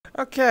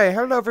Okay,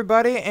 hello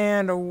everybody,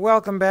 and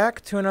welcome back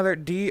to another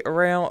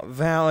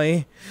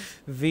DerailValley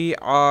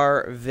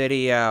VR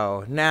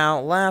video.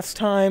 Now, last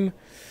time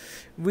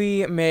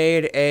we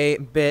made a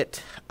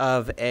bit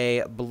of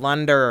a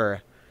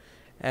blunder,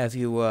 as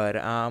you would.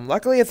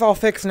 Luckily it's all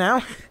fixed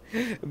now,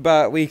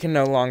 but we can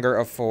no longer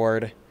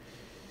afford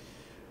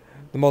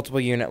the multiple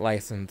unit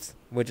license,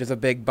 which is a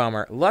big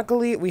bummer.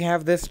 Luckily, we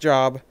have this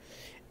job,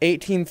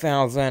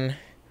 18,000,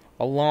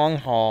 a long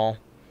haul,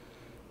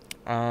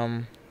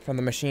 from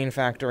the machine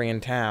factory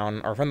in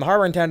town, or from the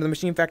harbor in town to the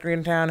machine factory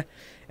in town,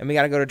 and we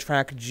gotta go to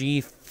track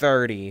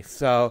G30.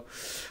 So,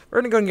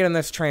 we're gonna go and get in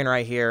this train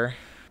right here.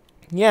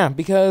 Yeah,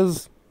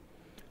 because,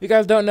 if you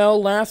guys don't know,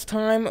 last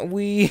time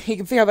you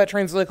can see how that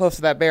train's really close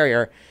to that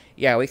barrier.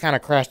 Yeah, we kind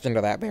of crashed into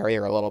that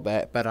barrier a little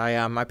bit, but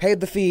I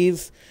paid the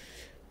fees,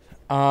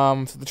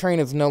 so the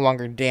train is no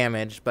longer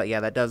damaged, but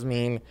yeah, that does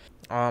mean,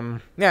 yeah,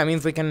 it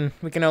means we can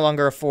no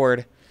longer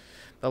afford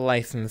the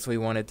license we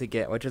wanted to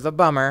get, which is a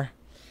bummer.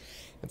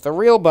 It's a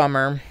real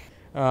bummer,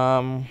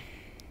 but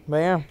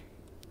yeah,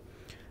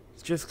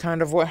 it's just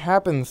kind of what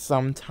happens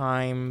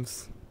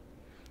sometimes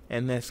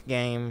in this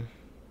game.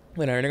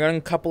 You know, we're going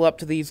to couple up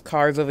to these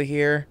cars over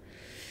here.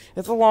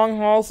 It's a long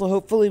haul, so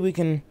hopefully we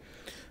can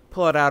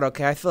pull it out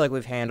okay. I feel like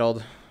we've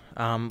handled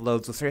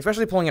loads of,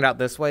 especially pulling it out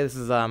this way. This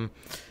is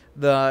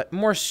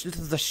this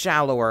is the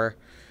shallower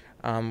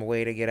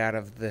way to get out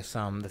of this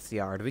this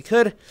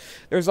yard.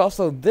 There's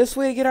also this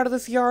way to get out of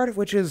this yard,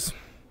 which is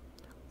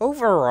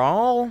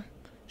overall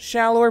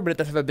shallower, but it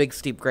does have a big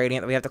steep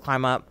gradient that we have to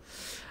climb up.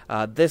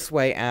 This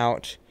way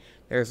out,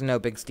 there's no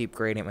big steep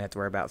gradient we have to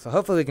worry about. So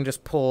hopefully we can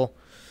just pull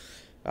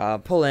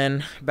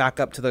in, back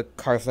up to the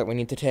cars that we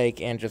need to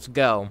take, and just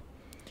go.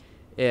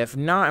 If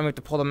not, I'm going to have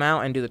to pull them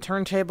out and do the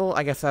turntable.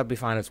 I guess that would be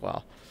fine as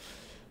well.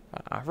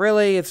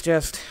 Really, it's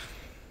just,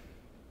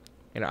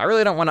 you know, I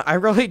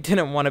really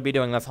didn't want to be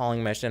doing this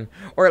hauling mission.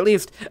 Or at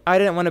least, I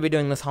didn't want to be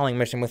doing this hauling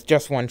mission with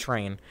just one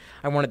train.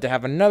 I wanted to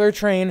have another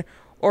train,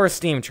 or a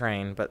steam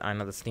train, but I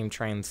know the steam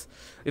trains,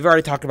 we've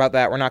already talked about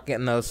that. We're not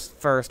getting those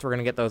first. We're going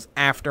to get those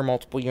after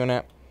multiple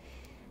unit.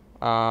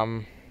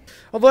 Although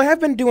I have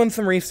been doing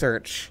some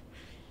research,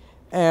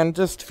 and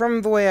just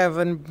from the way I've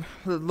been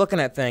looking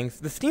at things,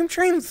 the steam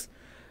trains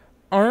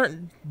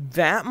aren't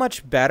that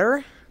much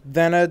better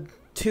than a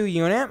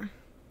 2-unit.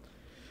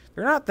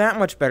 They're not that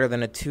much better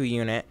than a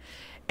 2-unit,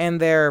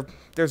 and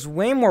there's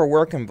way more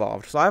work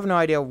involved, so I have no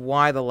idea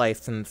why the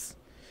license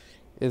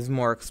is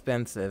more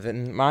expensive.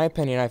 In my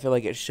opinion, I feel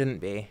like it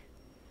shouldn't be.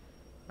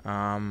 But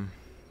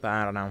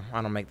I don't know. I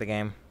don't make the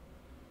game.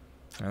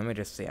 Let me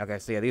just see. Okay,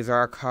 so yeah, these are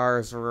our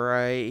cars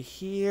right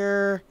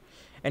here.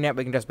 And yeah,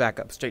 we can just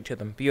back up straight to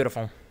them.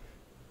 Beautiful.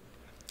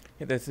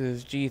 Yeah, this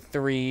is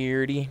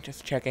G30.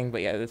 Just checking.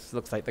 But yeah, this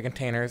looks like the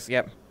containers.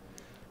 Yep.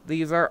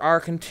 These are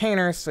our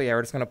containers. So yeah,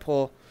 we're just going to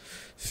pull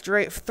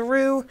straight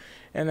through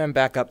and then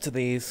back up to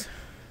these.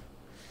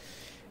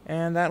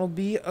 And that'll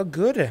be a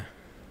good.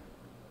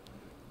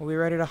 We'll be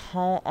ready to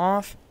haul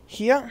off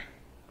here.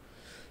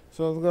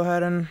 So let's go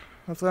ahead and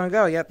let's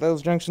go. Yep,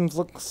 those junctions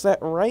look set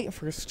right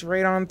for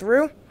straight on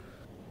through.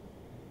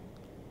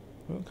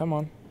 Oh, come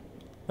on.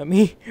 Let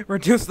me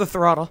reduce the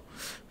throttle.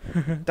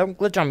 Don't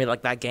glitch on me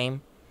like that,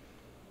 game.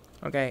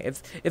 Okay,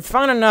 it's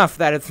fun enough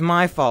that it's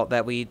my fault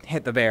that we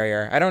hit the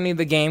barrier. I don't need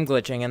the game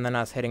glitching and then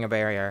us hitting a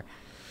barrier.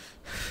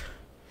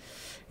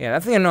 Yeah,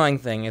 that's the annoying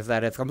thing, is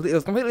that it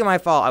was completely my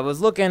fault. I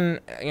was looking,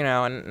 you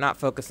know, and not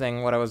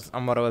focusing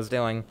on what I was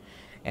doing.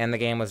 And the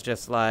game was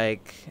just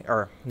like,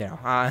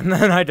 and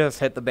then I just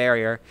hit the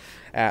barrier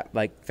at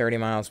like 30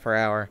 miles per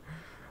hour.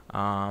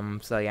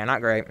 So yeah,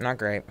 not great.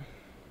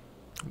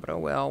 But oh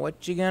well,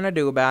 what you gonna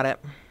do about it?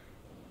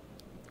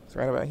 So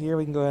right about here,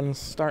 we can go ahead and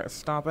start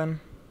stopping.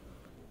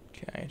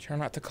 Okay, try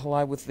not to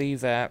collide with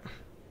these at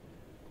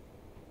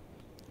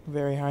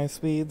very high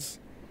speeds.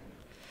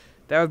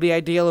 That would be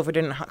ideal if we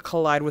didn't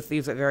collide with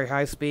these at very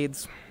high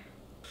speeds.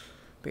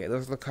 But yeah,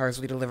 those are the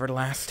cars we delivered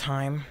last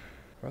time.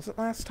 Was it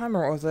last time,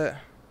 or was it?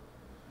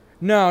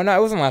 No, it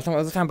wasn't last time. It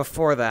was the time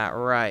before that,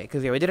 right?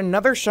 Because yeah, we did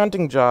another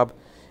shunting job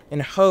in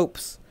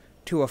hopes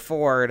to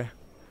afford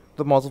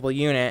the multiple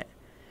unit,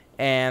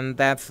 and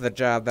that's the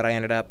job that I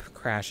ended up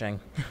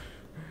crashing.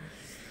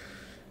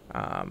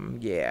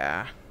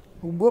 Yeah.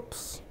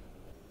 Whoops.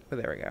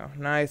 But there we go.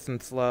 Nice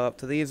and slow up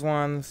to these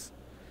ones.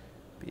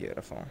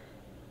 Beautiful.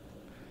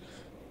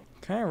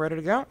 Okay, ready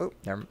to go. Oh,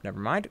 never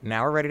mind.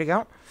 Now we're ready to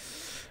go.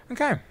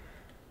 Okay.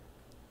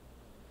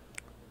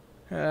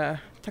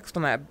 Text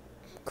on that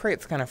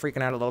crate's kind of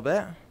freaking out a little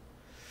bit.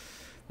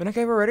 But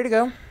okay, we're ready to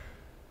go.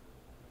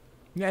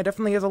 Yeah, it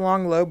definitely is a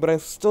long load, but I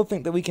still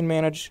think that we can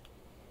manage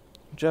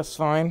just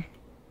fine.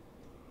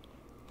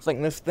 It's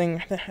like this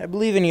thing. I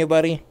believe in you,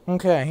 buddy.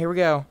 Okay, here we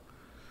go.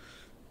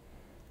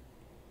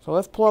 So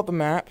let's pull out the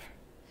map.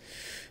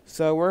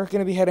 So we're going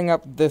to be heading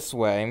up this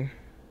way.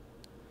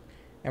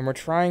 And we're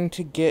trying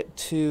to get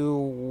to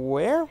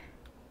where?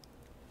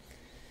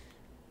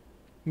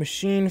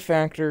 Machine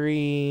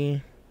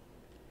factory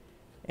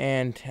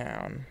and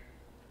town.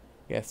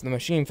 Yes, the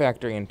machine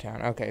factory in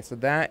town. Okay, so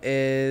that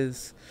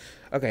is...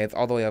 Okay, it's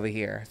all the way over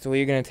here. So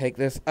we're going to take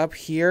this up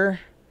here.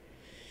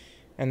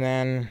 And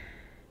then...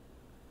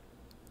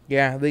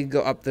 Yeah, we could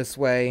go up this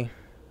way.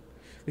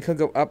 We could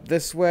go up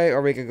this way,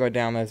 or we could go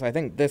down this. I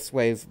think this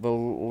way is the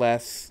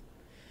less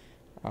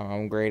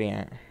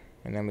gradient.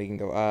 And then we can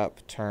go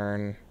up,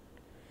 turn...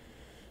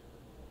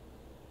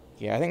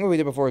 Yeah, I think what we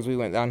did before is we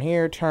went down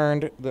here,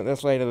 turned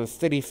this way to the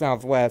city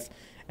southwest,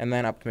 and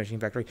then up to Machine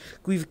Factory.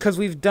 Because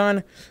we've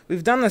done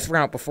this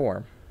route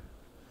before.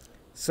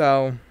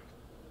 So,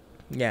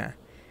 yeah.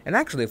 And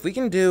actually, if we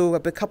can do a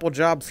couple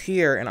jobs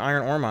here, an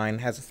iron ore mine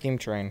has a steam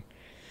train.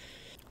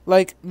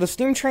 Like, the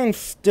steam train's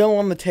still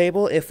on the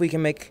table if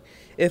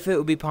it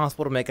would be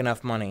possible to make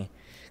enough money.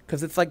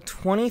 Because it's like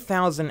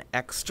 20,000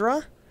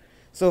 extra.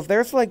 So if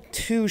there's like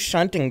 2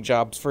 shunting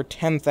jobs for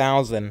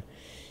 10,000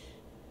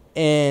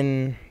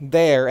 in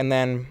there, and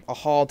then a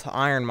haul to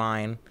iron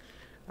mine,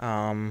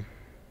 and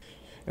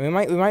we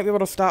might be able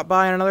to stop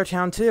by in another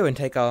town too and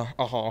take a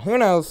haul. Who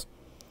knows?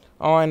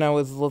 All I know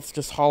is let's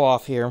just haul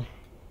off here.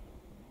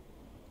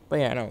 But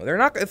yeah, no,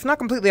 it's not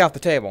completely off the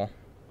table.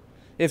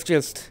 It's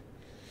just,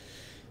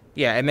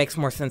 yeah, it makes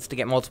more sense to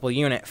get multiple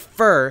unit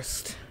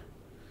first.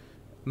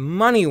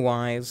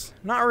 Money-wise,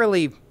 not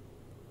really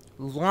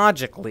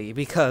logically,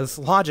 because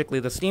logically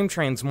the steam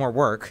train's more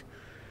work.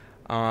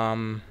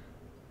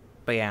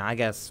 But yeah, I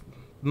guess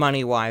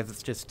money-wise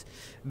it's just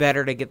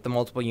better to get the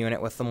multiple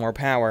unit with the more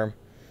power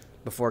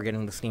before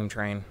getting the steam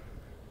train.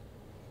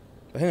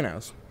 But who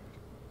knows?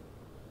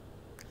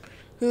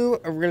 Who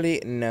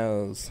really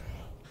knows?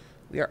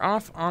 We are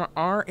off on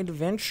our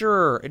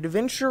adventure.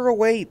 Adventure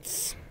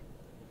awaits.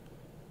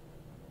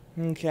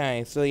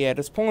 Okay, so yeah,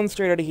 just pulling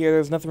straight out of here.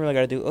 There's nothing really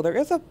got to do. Oh, there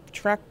is a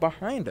track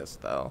behind us,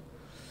 though.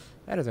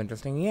 That is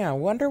interesting. Yeah, I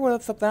wonder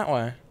what's up that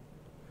way.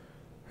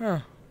 Huh.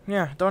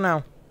 Yeah, don't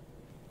know.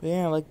 But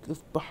yeah, like,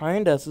 if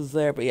behind us is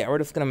there. But yeah, we're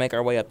just going to make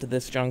our way up to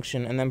this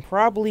junction and then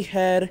probably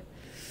head...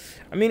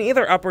 I mean,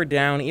 either up or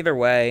down. Either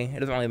way. It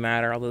doesn't really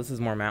matter, although this is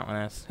more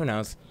mountainous. Who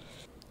knows?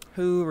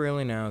 Who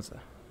really knows?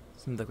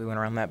 Seems like we went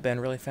around that bend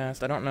really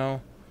fast. I don't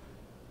know.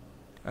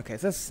 Okay,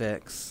 so that's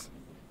 6.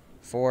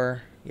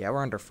 4. Yeah,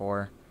 we're under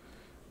 4.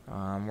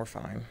 We're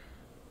fine.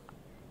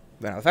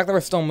 But no, the fact that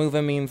we're still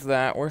moving means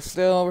that we're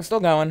still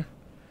going.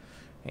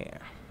 Yeah.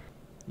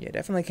 Yeah,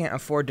 definitely can't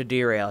afford to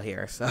derail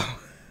here, so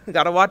we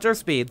gotta watch our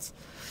speeds.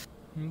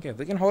 Okay, if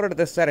we can hold it at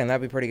this setting,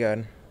 that'd be pretty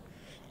good.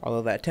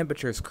 Although that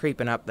temperature's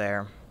creeping up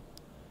there.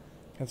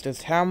 It's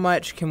just how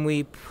much can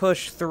we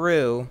push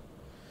through?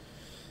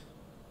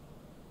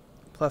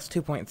 Plus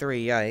 2.3,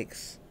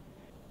 yikes.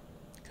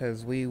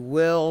 Because we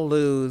will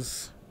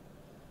lose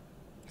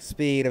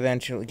speed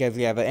eventually. Because,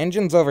 yeah, the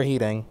engine's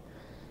overheating.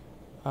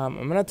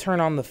 I'm going to turn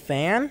on the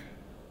fan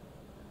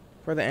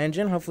for the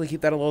engine. Hopefully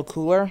keep that a little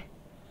cooler.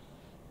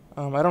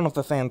 I don't know if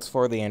the fan's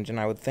for the engine.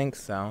 I would think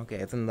so. Okay,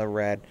 it's in the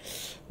red.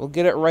 We'll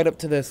get it right up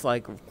to this,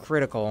 like,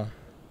 critical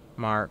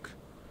mark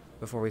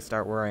before we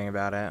start worrying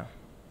about it.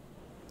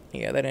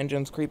 Yeah, that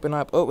engine's creeping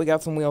up. Oh, we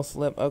got some wheel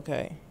slip.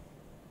 Okay.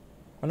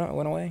 Oh, no, it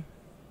went away.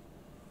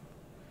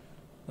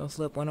 Wheel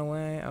slip went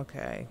away.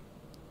 Okay.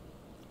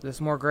 Is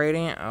this more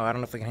gradient? Oh, I don't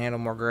know if we can handle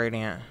more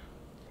gradient.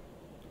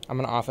 I'm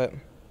going to off it.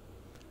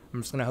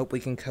 I'm just going to hope we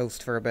can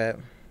coast for a bit.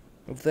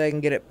 Hopefully I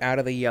can get it out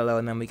of the yellow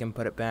and then we can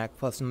put it back.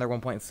 Plus another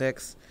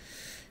 1.6.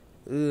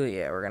 Ooh,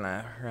 yeah, we're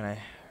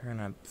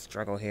gonna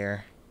struggle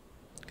here.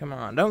 Come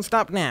on, don't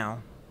stop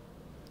now.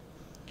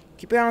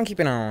 Keep it on, keep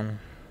it on.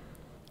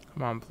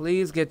 Come on,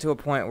 please get to a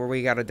point where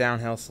we got a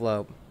downhill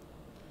slope.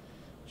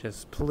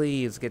 Just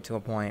please get to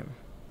a point.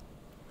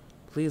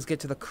 Please get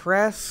to the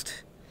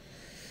crest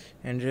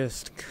and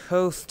just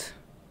coast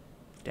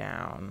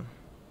down.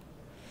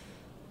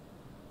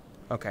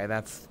 Okay,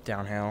 that's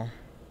downhill.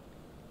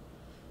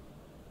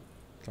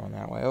 Going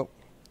that way. Oh.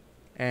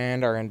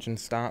 And our engine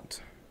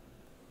stopped.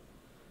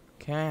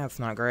 Okay, that's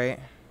not great.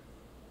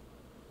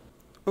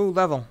 Ooh,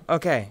 level.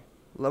 Okay.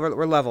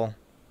 We're level.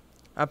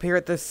 Up here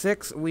at this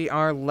 6, we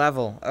are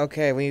level.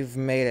 Okay, we've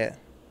made it.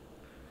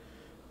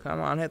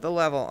 Come on, hit the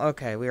level.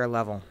 Okay, we are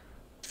level.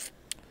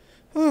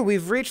 Ooh,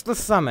 we've reached the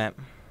summit.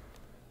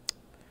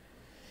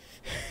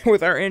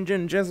 With our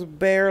engine just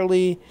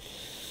barely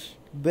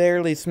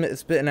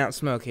spitting out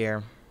smoke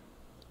here.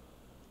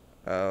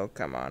 Oh,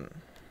 come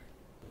on.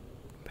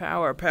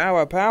 Power,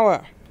 power,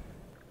 power.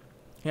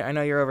 Yeah, I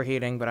know you're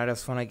overheating, but I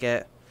just want to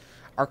get...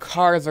 Our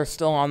cars are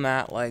still on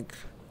that, like,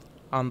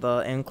 on the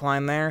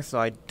incline there, so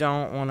I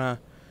don't want to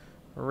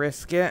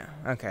risk it.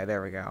 Okay,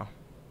 there we go.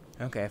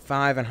 Okay,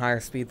 5 and higher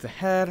speeds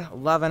ahead.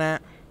 Loving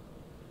it.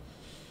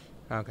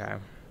 Okay,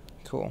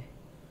 cool.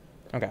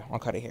 Okay, I'll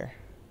cut it here.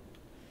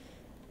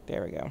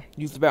 There we go.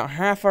 Used about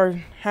half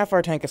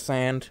our tank of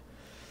sand.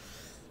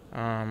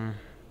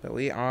 But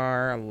we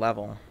are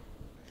level.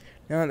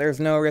 No, there's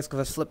no risk of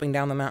us slipping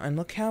down the mountain.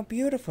 Look how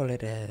beautiful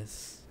it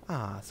is.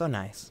 Ah, so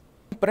nice.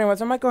 But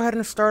anyways, I might go ahead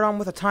and start on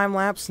with a time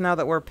lapse now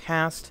that we're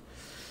past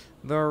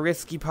the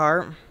risky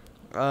part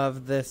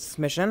of this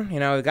mission.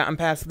 You know, we've gotten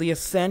past the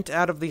ascent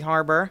out of the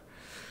harbor.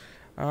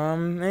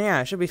 And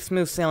yeah, it should be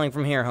smooth sailing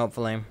from here,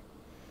 hopefully.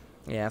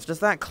 Yeah, it's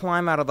just that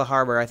climb out of the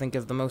harbor I think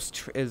is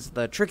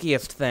the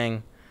trickiest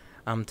thing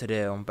to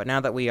do. But now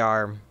that we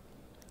are,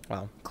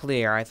 well,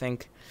 clear, I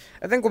think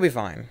we'll be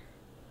fine.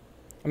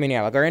 I mean,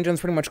 yeah, like our engine's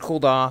pretty much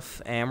cooled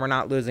off, and we're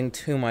not losing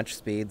too much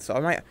speed, so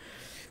I might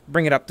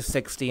bring it up to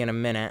 60 in a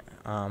minute.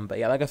 But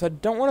yeah, like I said,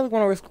 don't want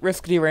to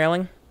risk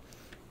derailing,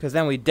 because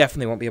then we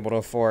definitely won't be able to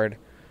afford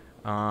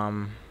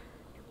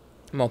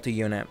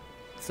multi-unit.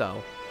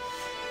 So,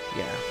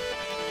 yeah.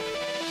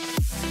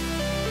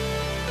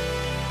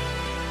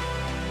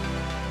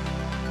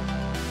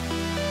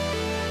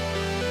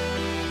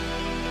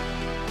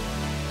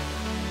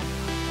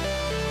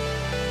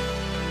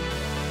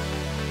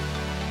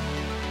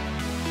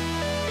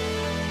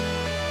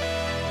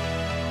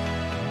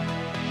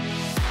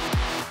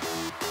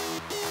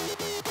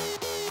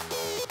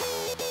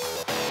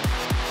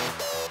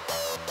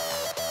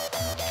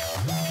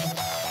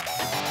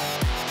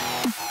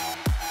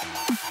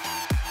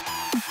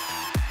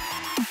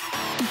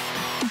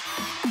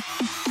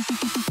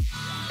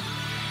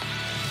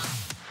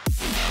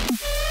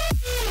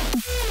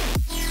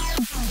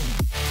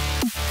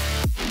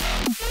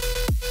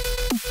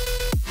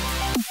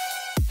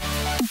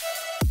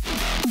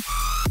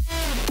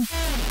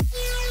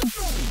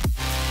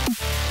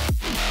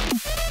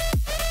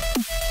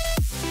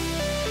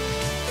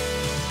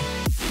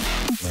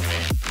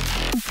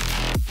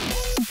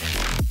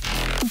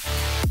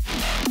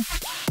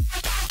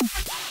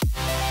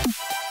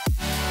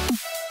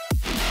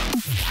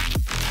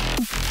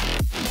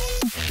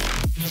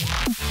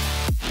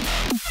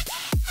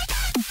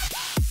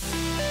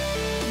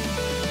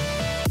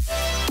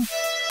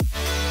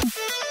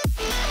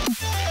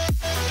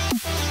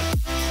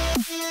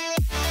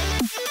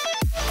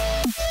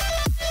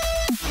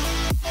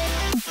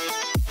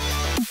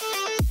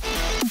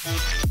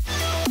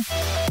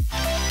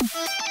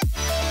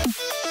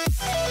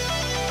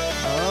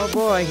 Oh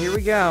boy, here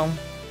we go.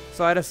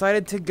 So I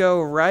decided to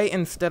go right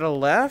instead of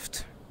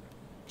left.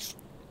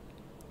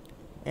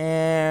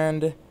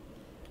 And I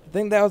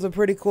think that was a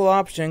pretty cool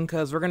option,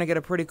 because we're going to get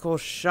a pretty cool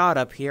shot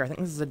up here. I think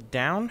this is a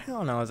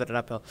downhill? No, is it an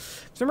uphill?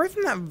 For some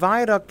reason that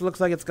viaduct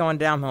looks like it's going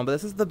downhill, but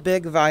this is the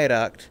big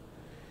viaduct.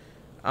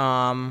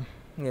 Yeah,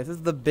 this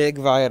is the big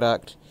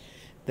viaduct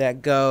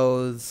that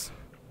goes...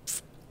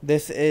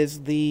 This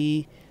is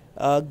the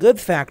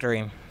goods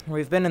factory.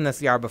 We've been in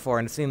this yard before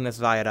and seen this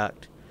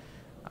viaduct.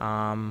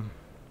 So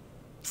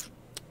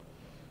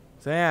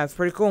yeah, it's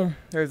pretty cool.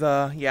 There's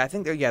a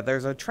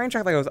there's a train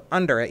track that goes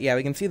under it. Yeah,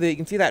 you can see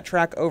that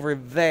track over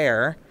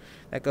there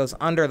that goes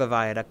under the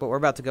viaduct, but we're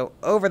about to go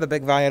over the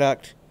big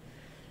viaduct,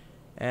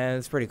 and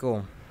it's pretty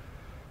cool.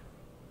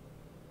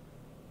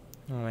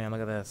 Oh man,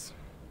 look at this.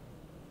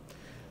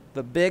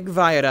 The big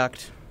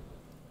viaduct.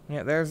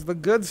 Yeah, there's the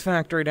goods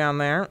factory down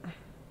there.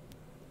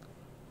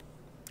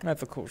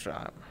 That's a cool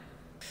shot.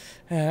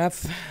 Yeah,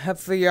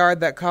 that's the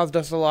yard that caused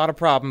us a lot of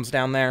problems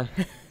down there.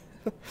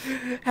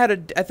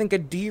 Had I think a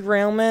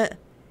derailment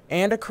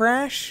and a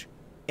crash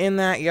in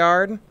that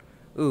yard.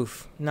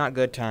 Oof, not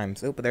good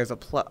times. Oop, but there's a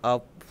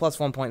plus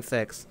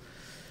 1.6.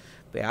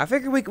 But yeah, I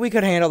figured we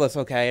could handle this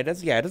okay. It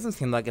doesn't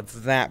seem like it's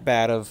that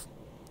bad of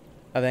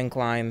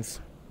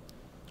inclines.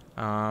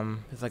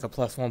 It's like a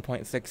plus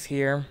 1.6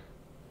 here.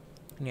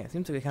 And yeah, it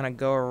seems like we kind of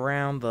go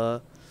around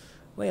the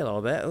way a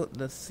little bit. Oh,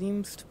 this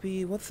seems to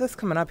be... What's this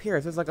coming up here?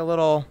 Is this like a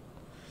little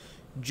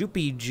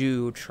Joopy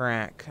Jew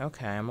track?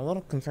 Okay, I'm a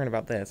little concerned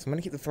about this. I'm going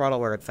to keep the throttle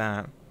where it's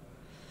at.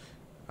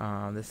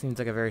 This seems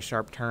like a very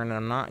sharp turn, and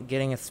I'm not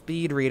getting a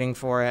speed reading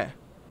for it.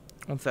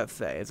 What's that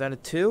say? Is that a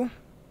 2?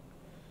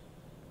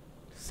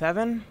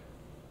 7?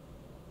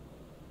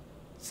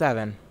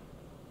 7.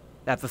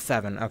 That's a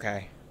 7,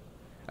 okay.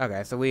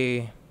 Okay, so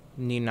we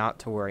need not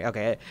to worry.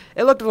 Okay,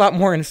 it looked a lot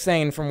more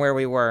insane from where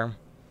we were.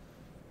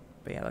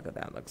 But yeah, look at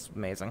that. Looks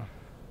amazing.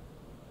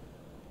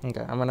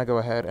 Okay, I'm gonna go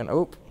ahead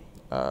and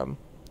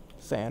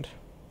sand.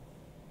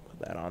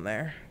 Put that on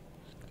there.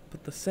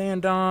 Put the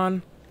sand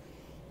on.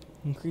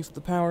 Increase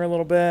the power a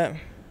little bit.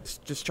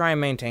 Just try and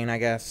maintain, I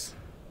guess.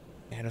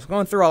 Yeah, just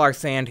going through all our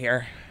sand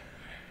here.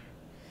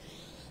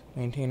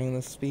 Maintaining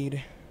the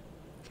speed.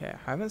 Okay,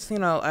 I haven't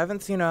seen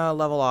a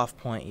level off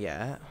point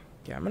yet.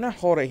 Yeah, I'm gonna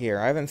hold it here.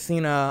 I haven't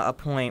seen a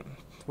point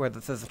where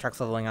this says the truck's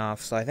leveling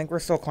off, so I think we're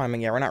still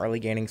climbing. Yeah, we're not really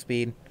gaining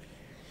speed.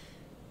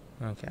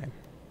 Okay.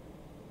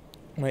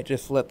 Might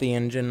just let the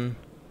engine...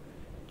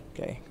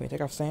 Okay, can we take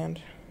off sand?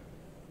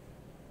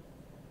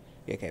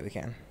 Yeah, okay, we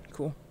can.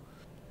 Cool.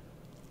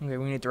 Okay,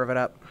 we need to rev it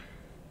up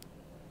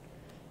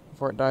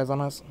before it dies on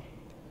us.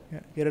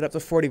 Yeah, get it up to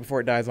 40 before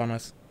it dies on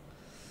us.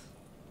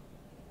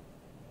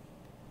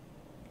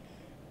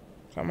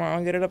 Come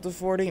on, get it up to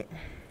 40.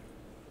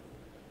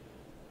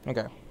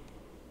 Okay.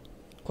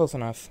 Close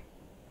enough.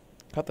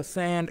 Cut the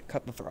sand,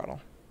 cut the throttle.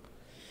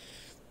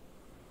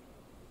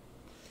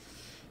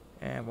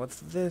 And what's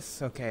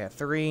this? Okay, a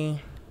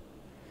 3.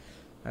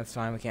 That's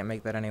fine, we can't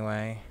make that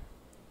anyway.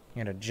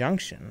 And a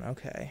junction,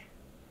 okay.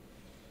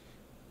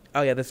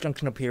 Oh yeah, this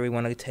junction up here, we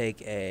want to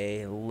take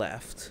a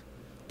left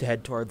to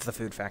head towards the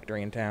food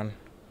factory in town.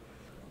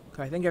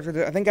 Okay, I think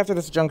after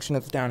this junction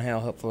it's downhill,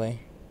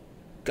 hopefully.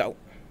 Go.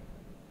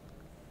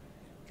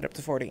 Get up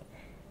to 40.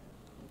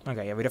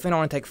 Okay, yeah, we definitely don't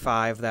want to take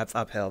 5. That's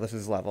uphill. This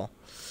is level.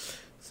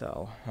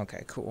 So,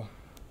 okay, cool.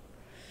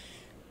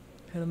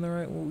 Head in the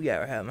right way.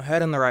 Yeah,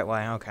 head in the right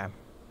way. Okay.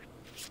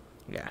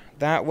 Yeah,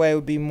 that way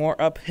would be more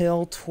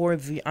uphill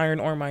towards the iron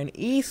ore mine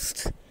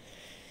east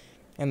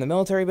and the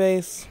military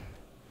base.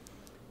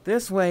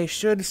 This way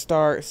should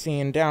start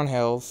seeing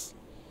downhills,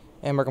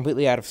 and we're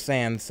completely out of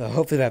sand, so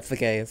hopefully that's the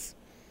case.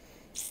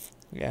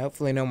 Yeah,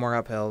 hopefully no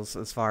more uphills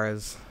as far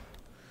as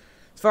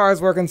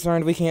we're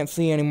concerned. We can't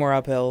see any more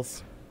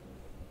uphills.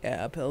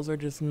 Yeah, uphills are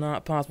just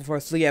not possible for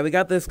us. So yeah, we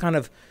got this kind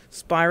of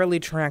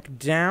spirally track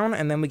down,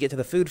 and then we get to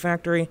the food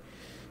factory,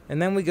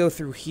 and then we go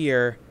through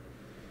here.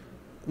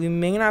 We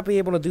may not be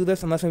able to do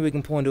this unless maybe we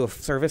can pull into a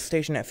service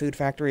station at food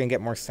factory and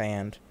get more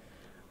sand.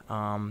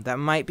 That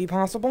might be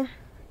possible.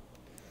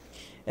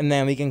 And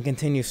then we can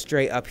continue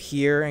straight up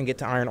here and get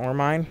to iron ore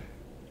mine.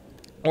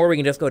 Or we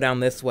can just go down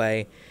this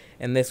way,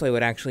 and this way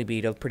would actually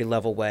be a pretty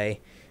level way,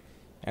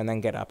 and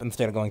then get up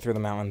instead of going through the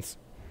mountains.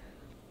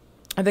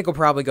 I think we'll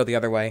probably go the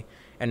other way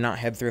and not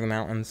head through the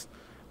mountains.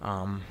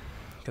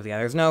 Because, yeah,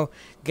 there's no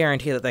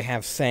guarantee that they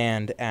have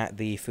sand at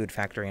the food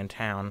factory in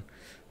town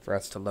for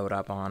us to load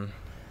up on.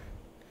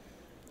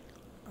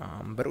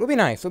 But it would be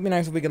nice. It would be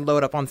nice if we could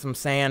load up on some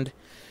sand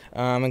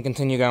and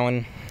continue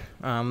going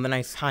the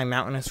nice high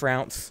mountainous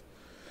routes.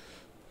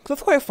 Because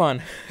it's quite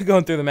fun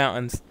going through the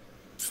mountains.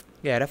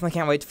 Yeah, I definitely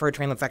can't wait for a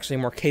train that's actually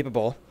more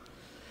capable.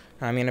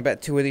 I mean, I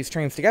bet 2 of these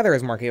trains together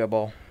is more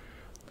capable.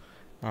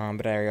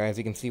 But as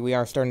you can see, we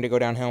are starting to go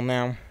downhill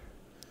now.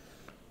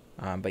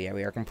 But yeah,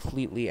 we are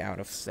completely out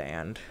of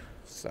sand.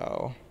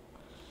 So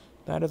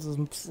that is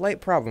a slight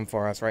problem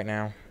for us right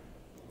now.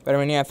 But I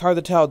mean, yeah, it's hard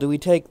to tell. Do we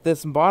take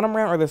this bottom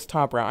route or this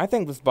top route? I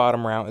think this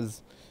bottom route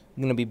is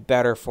going to be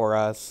better for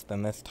us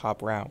than this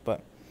top route.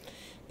 But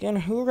again,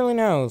 who really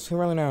knows? Who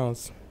really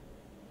knows?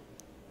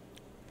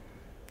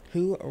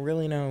 Who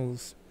really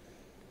knows?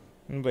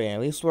 But yeah,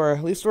 at least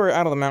we're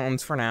out of the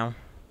mountains for now.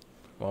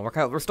 Well,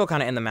 we're still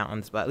kind of in the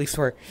mountains, but at least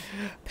we're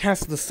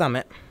past the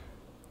summit,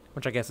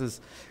 which I guess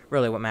is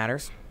really what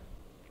matters.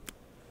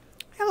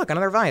 Hey, look,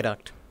 another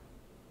viaduct.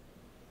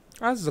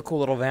 Oh, this is a cool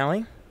little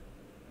valley.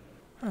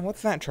 Oh,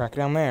 what's that track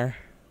down there?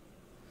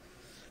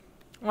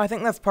 Well, I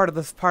think that's part of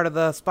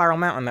the spiral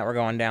mountain that we're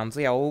going down. So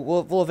yeah,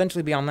 we'll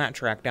eventually be on that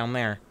track down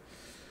there.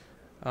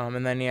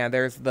 And then yeah,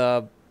 there's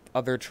the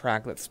other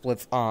track that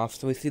splits off.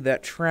 So we see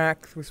that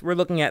track. We're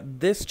looking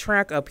at this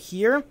track up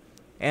here,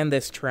 and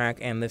this track,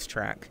 and this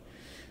track.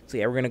 So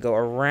yeah, we're gonna go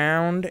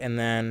around, and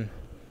then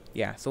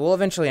yeah. So we'll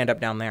eventually end up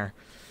down there,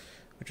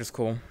 which is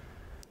cool.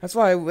 That's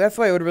why it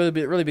would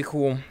really be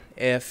cool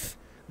if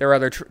there were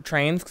other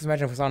trains, because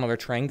imagine if we saw another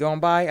train going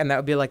by, and that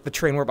would be like the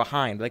train we're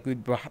behind. Like,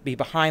 we'd be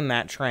behind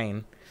that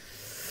train.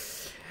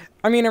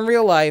 I mean, in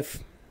real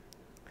life,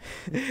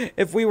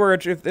 if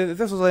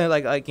this was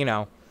like you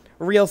know,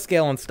 real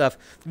scale and stuff,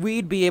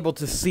 we'd be able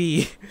to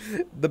see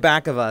the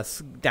back of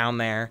us down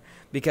there,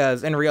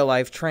 because in real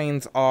life,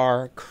 trains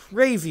are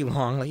crazy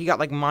long. Like, you got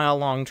like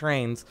mile-long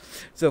trains.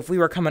 So if we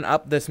were coming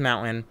up this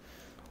mountain,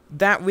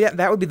 that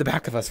would be the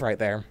back of us right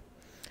there.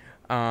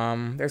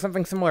 There's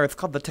something similar. It's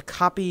called the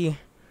Takapi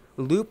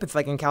Loop. It's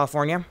like in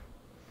California,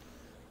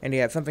 and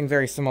yeah, it's something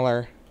very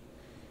similar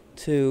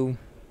to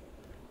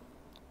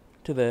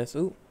this.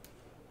 Ooh,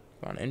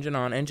 come on, engine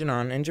on,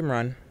 engine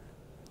run.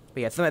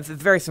 But yeah, it's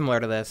very similar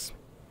to this.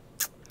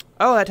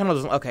 Oh, that tunnel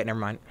doesn't. Okay, never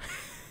mind.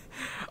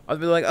 I was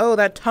be like, oh,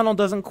 that tunnel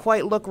doesn't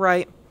quite look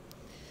right.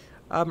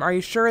 Are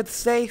you sure it's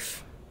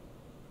safe?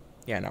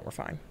 Yeah, no, we're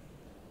fine.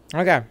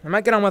 Okay, I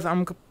might get on with.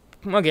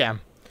 Okay.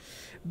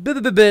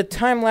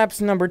 Time lapse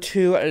number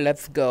 2.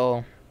 Let's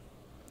go.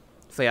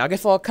 So yeah, I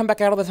guess I'll come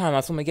back out of the time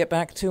lapse when we get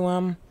back to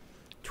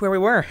where we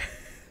were.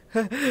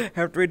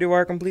 After we do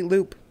our complete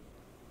loop.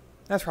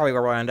 That's probably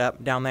where we'll end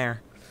up, down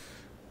there.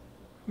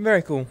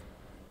 Very cool.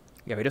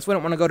 Yeah, we just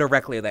wouldn't want to go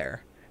directly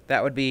there.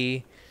 That would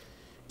be...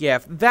 Yeah,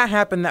 if that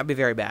happened, that'd be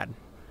very bad.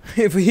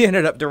 If we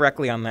ended up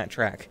directly on that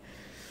track.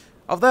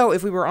 Although,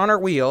 if we were on our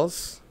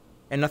wheels,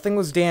 and nothing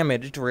was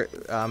damaged,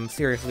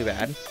 seriously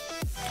bad,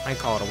 I'd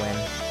call it a win.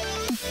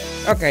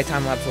 Okay,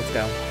 time lapse, let's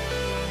go.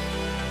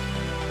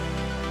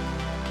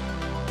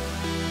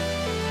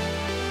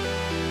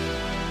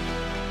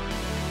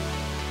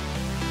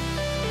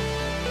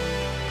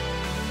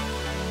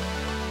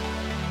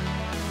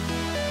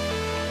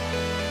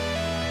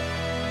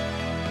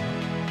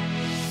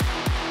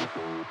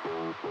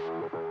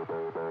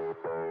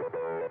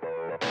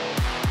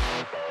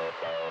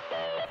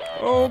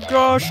 Oh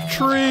gosh,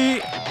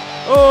 tree!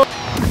 Oh!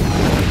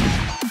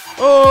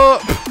 Oh!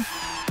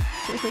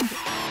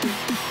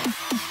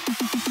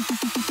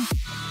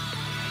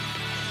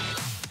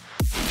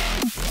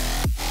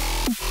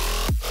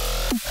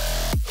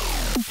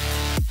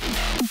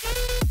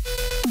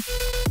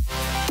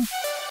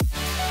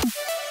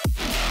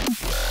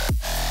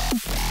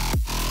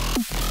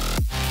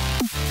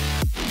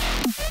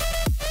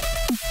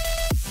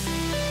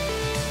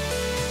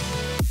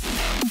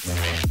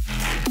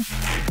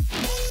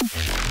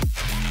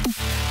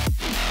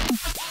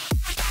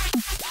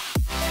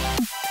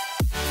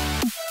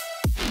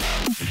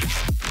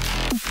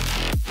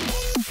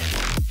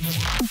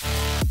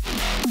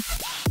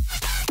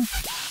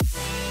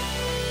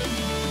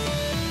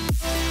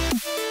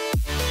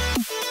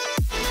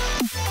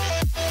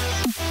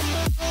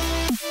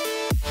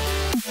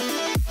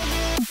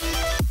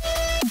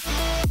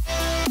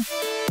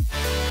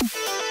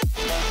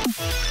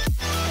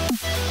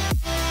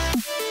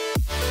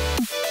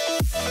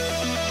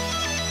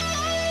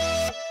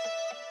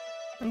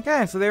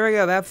 Okay, so there we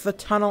go. That's the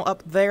tunnel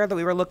up there that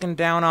we were looking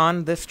down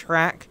on, this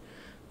track.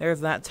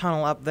 There's that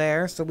tunnel up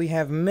there, so we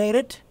have made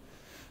it.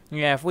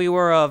 Yeah, if we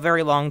were a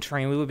very long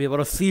train, we would be able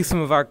to see some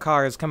of our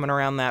cars coming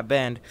around that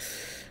bend,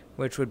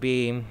 which would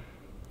be,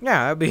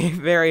 yeah, that would be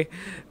very,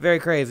 very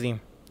crazy.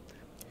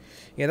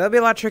 Yeah, that would be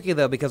a lot tricky,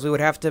 though, because we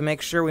would have to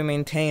make sure we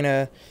maintain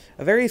a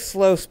very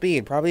slow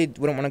speed. Probably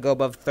wouldn't want to go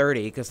above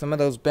 30, because some of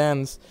those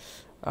bends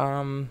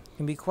can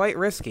be quite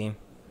risky.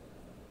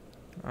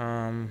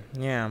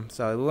 Yeah,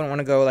 so we wouldn't want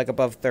to go, like,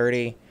 above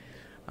 30,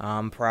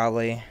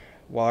 probably,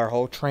 while our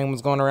whole train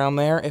was going around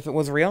there, if it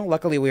was real.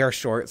 Luckily, we are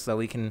short, so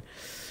we can,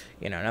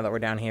 you know, now that we're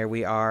down here,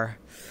 we are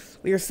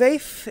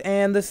safe,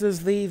 and this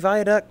is the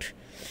viaduct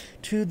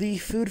to the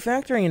food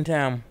factory in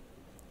town.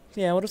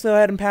 So yeah, we'll just go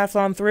ahead and pass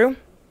on through,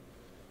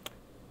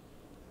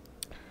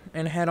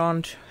 and head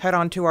on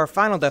to our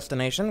final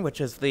destination, which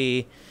is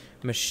the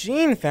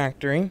machine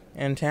factory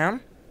in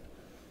town.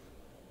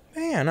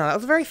 Man, no, that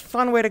was a very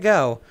fun way to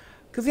go.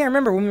 Because, yeah, I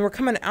remember when we were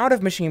coming out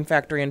of Machine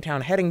Factory in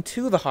town, heading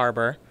to the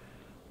harbor.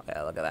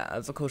 Yeah, look at that.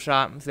 That's a cool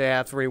shot. So, yeah,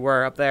 that's where we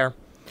were, up there.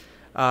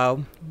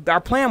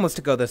 Our plan was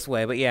to go this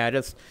way, but, yeah,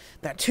 just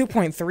that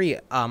 2.3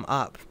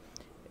 up.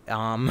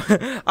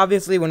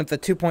 Obviously, when it's a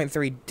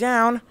 2.3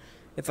 down,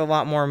 it's a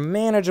lot more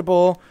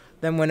manageable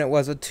than when it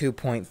was a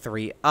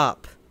 2.3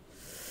 up.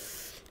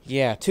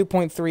 Yeah,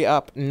 2.3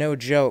 up, no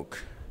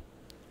joke.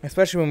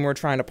 Especially when we were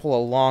trying to pull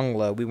a long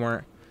load. We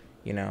weren't,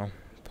 you know,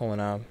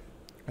 pulling a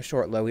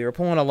short load. We were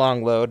pulling a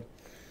long load.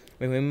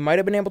 I mean, we might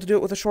have been able to do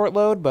it with a short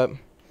load, but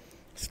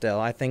still,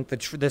 I think that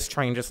this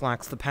train just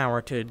lacks the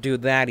power to do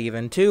that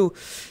even.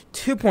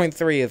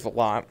 2.3 is a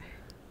lot.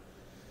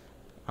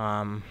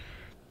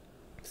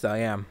 So,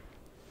 yeah.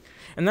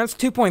 And that's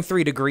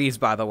 2.3 degrees,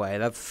 by the way.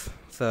 That's,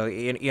 so,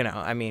 you know,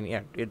 I mean,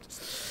 yeah,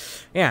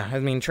 yeah, I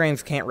mean,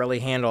 trains can't really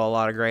handle a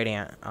lot of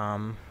gradient.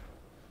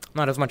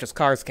 Not as much as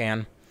cars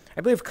can.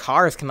 I believe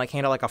cars can, like,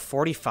 handle, like, a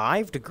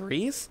 45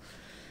 degrees?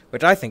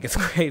 Which I think is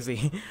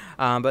crazy.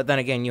 But then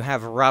again, you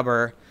have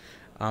rubber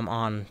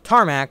on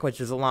tarmac,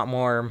 which is a lot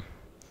more...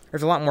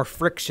 There's a lot more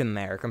friction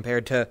there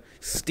compared to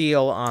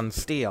steel on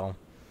steel.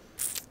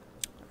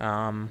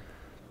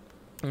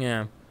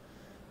 Yeah.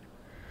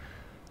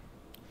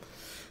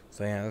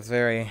 So yeah, that's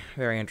very,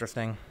 very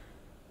interesting.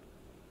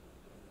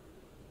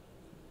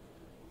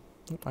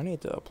 I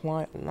need to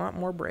apply a lot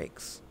more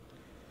brakes.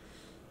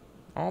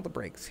 All the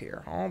brakes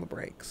here. All the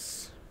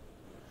brakes.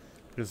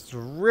 Just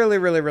really,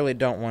 really, really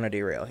don't want to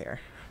derail here.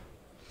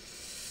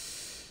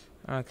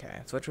 Okay,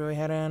 so which way we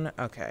head in?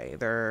 Okay,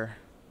 they're...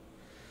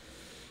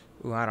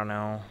 Ooh, I don't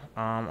know.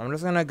 I'm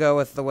just gonna go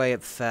with the way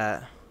it's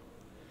set.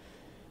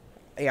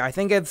 Yeah, I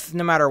think it's,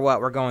 no matter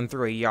what, we're going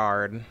through a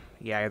yard.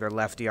 Yeah, either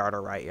left yard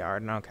or right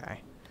yard.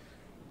 Okay.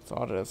 So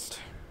I'll just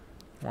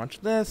watch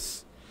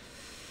this.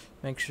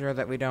 Make sure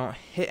that we don't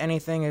hit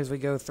anything as we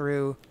go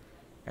through.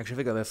 Actually, if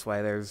we go this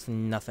way, there's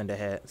nothing to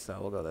hit, so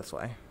we'll go this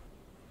way.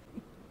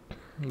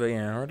 But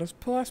yeah, we're just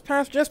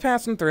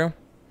passing through.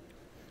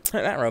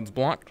 That road's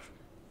blocked.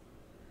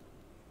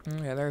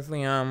 Okay, there's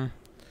the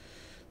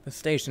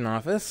station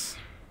office.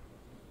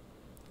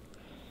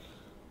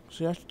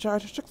 So I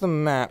should check the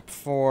map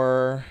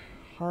for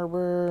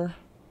harbor,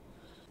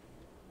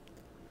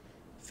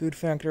 food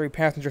factory,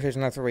 passenger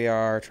station. That's where we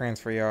are.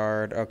 Transfer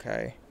yard.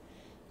 Okay.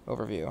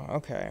 Overview.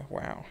 Okay.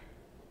 Wow.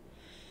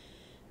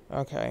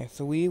 Okay,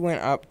 so we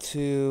went up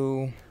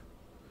to.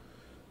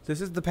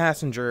 This is the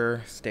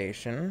passenger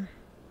station.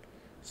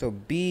 So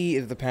B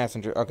is the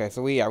passenger. Okay,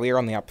 so we are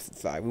on the opposite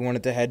side. We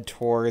wanted to head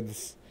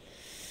towards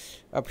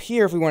up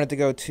here if we wanted to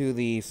go to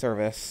the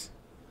service.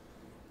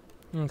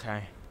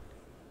 Okay.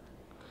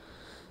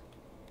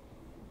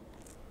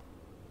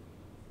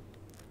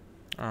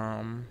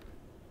 Yeah,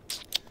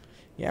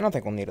 I don't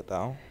think we'll need it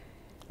though.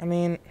 I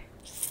mean,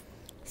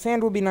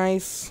 sand would be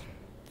nice.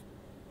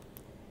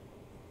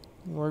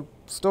 We're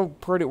still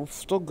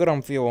good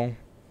on fuel.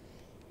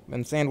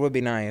 And sand would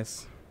be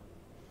nice.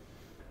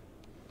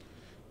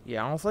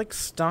 Yeah, I'll like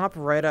stop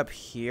right up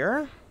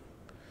here.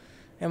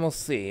 And we'll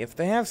see. If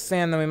they have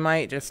sand, then we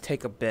might just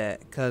take a bit,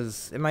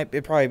 because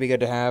it'd probably be good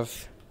to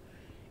have,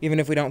 even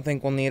if we don't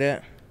think we'll need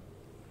it.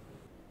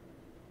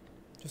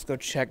 Just go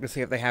check to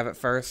see if they have it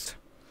first,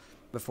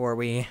 before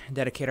we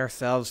dedicate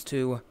ourselves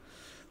to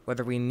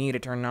whether we need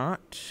it or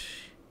not.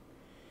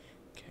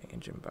 Okay,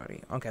 engine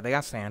body. Okay, they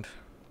got sand.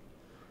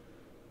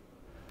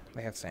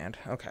 They have sand.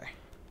 Okay.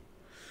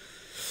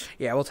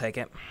 Yeah, we'll take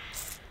it.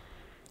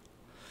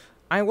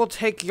 I will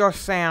take your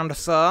sand,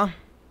 sir.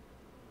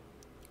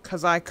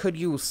 'Cause I could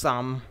use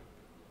some.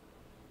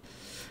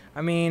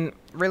 I mean,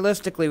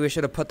 realistically, we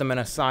should have put them in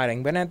a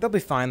siding, but they'll be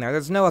fine there.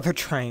 There's no other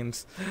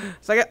trains.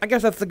 So I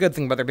guess that's the good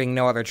thing about there being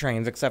no other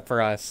trains except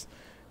for us.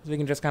 So we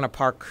can just kind of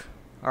park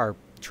our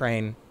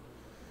train,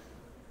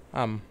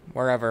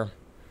 wherever.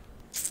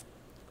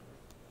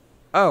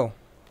 Oh.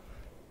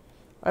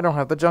 I don't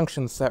have the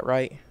junction set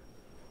right.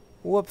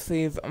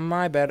 Whoopsies,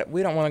 my bad.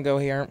 We don't want to go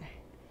here.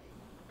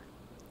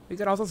 We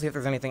could also see if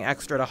there's anything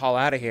extra to haul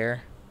out of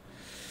here.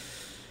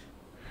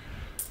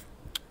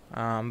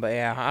 But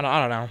yeah, I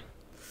don't know.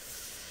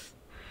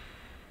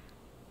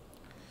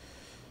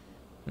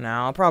 No,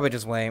 I'll probably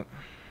just wait.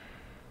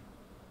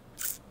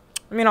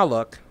 I mean, I'll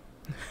look.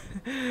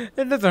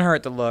 It doesn't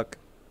hurt to look.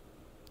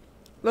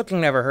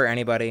 Looking never hurt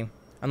anybody.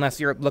 Unless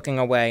you're looking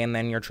away and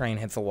then your train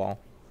hits a wall.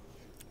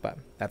 But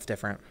that's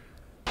different.